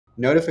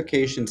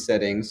notification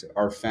settings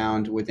are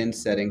found within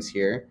settings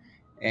here.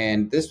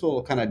 And this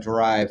will kind of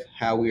drive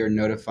how we are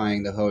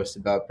notifying the host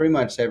about pretty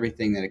much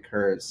everything that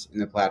occurs in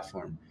the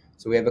platform.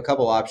 So we have a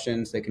couple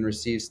options. They can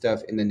receive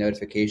stuff in the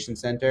notification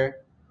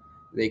center.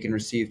 They can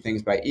receive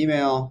things by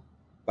email,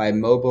 by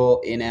mobile,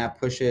 in-app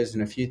pushes,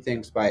 and a few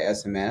things by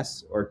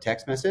SMS or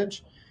text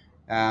message.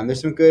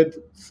 There's some good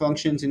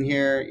functions in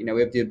here.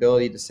 We have the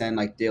ability to send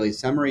like daily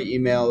summary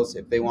emails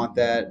if they want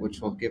that, which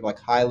will give like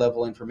high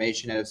level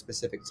information at a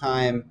specific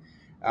time.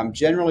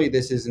 Generally,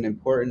 this is an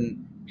important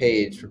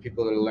page for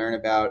people to learn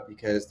about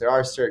because there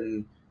are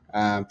certain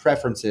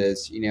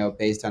preferences,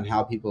 based on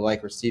how people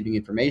like receiving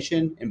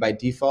information. And by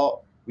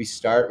default, we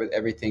start with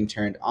everything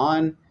turned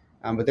on.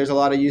 But there's a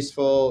lot of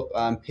useful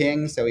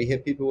pings that we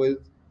hit people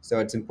with. So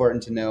it's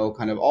important to know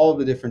kind of all of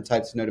the different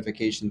types of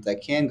notifications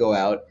that can go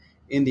out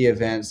in the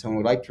event someone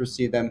would like to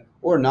receive them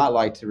or not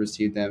like to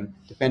receive them,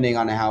 depending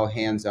on how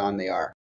hands-on they are.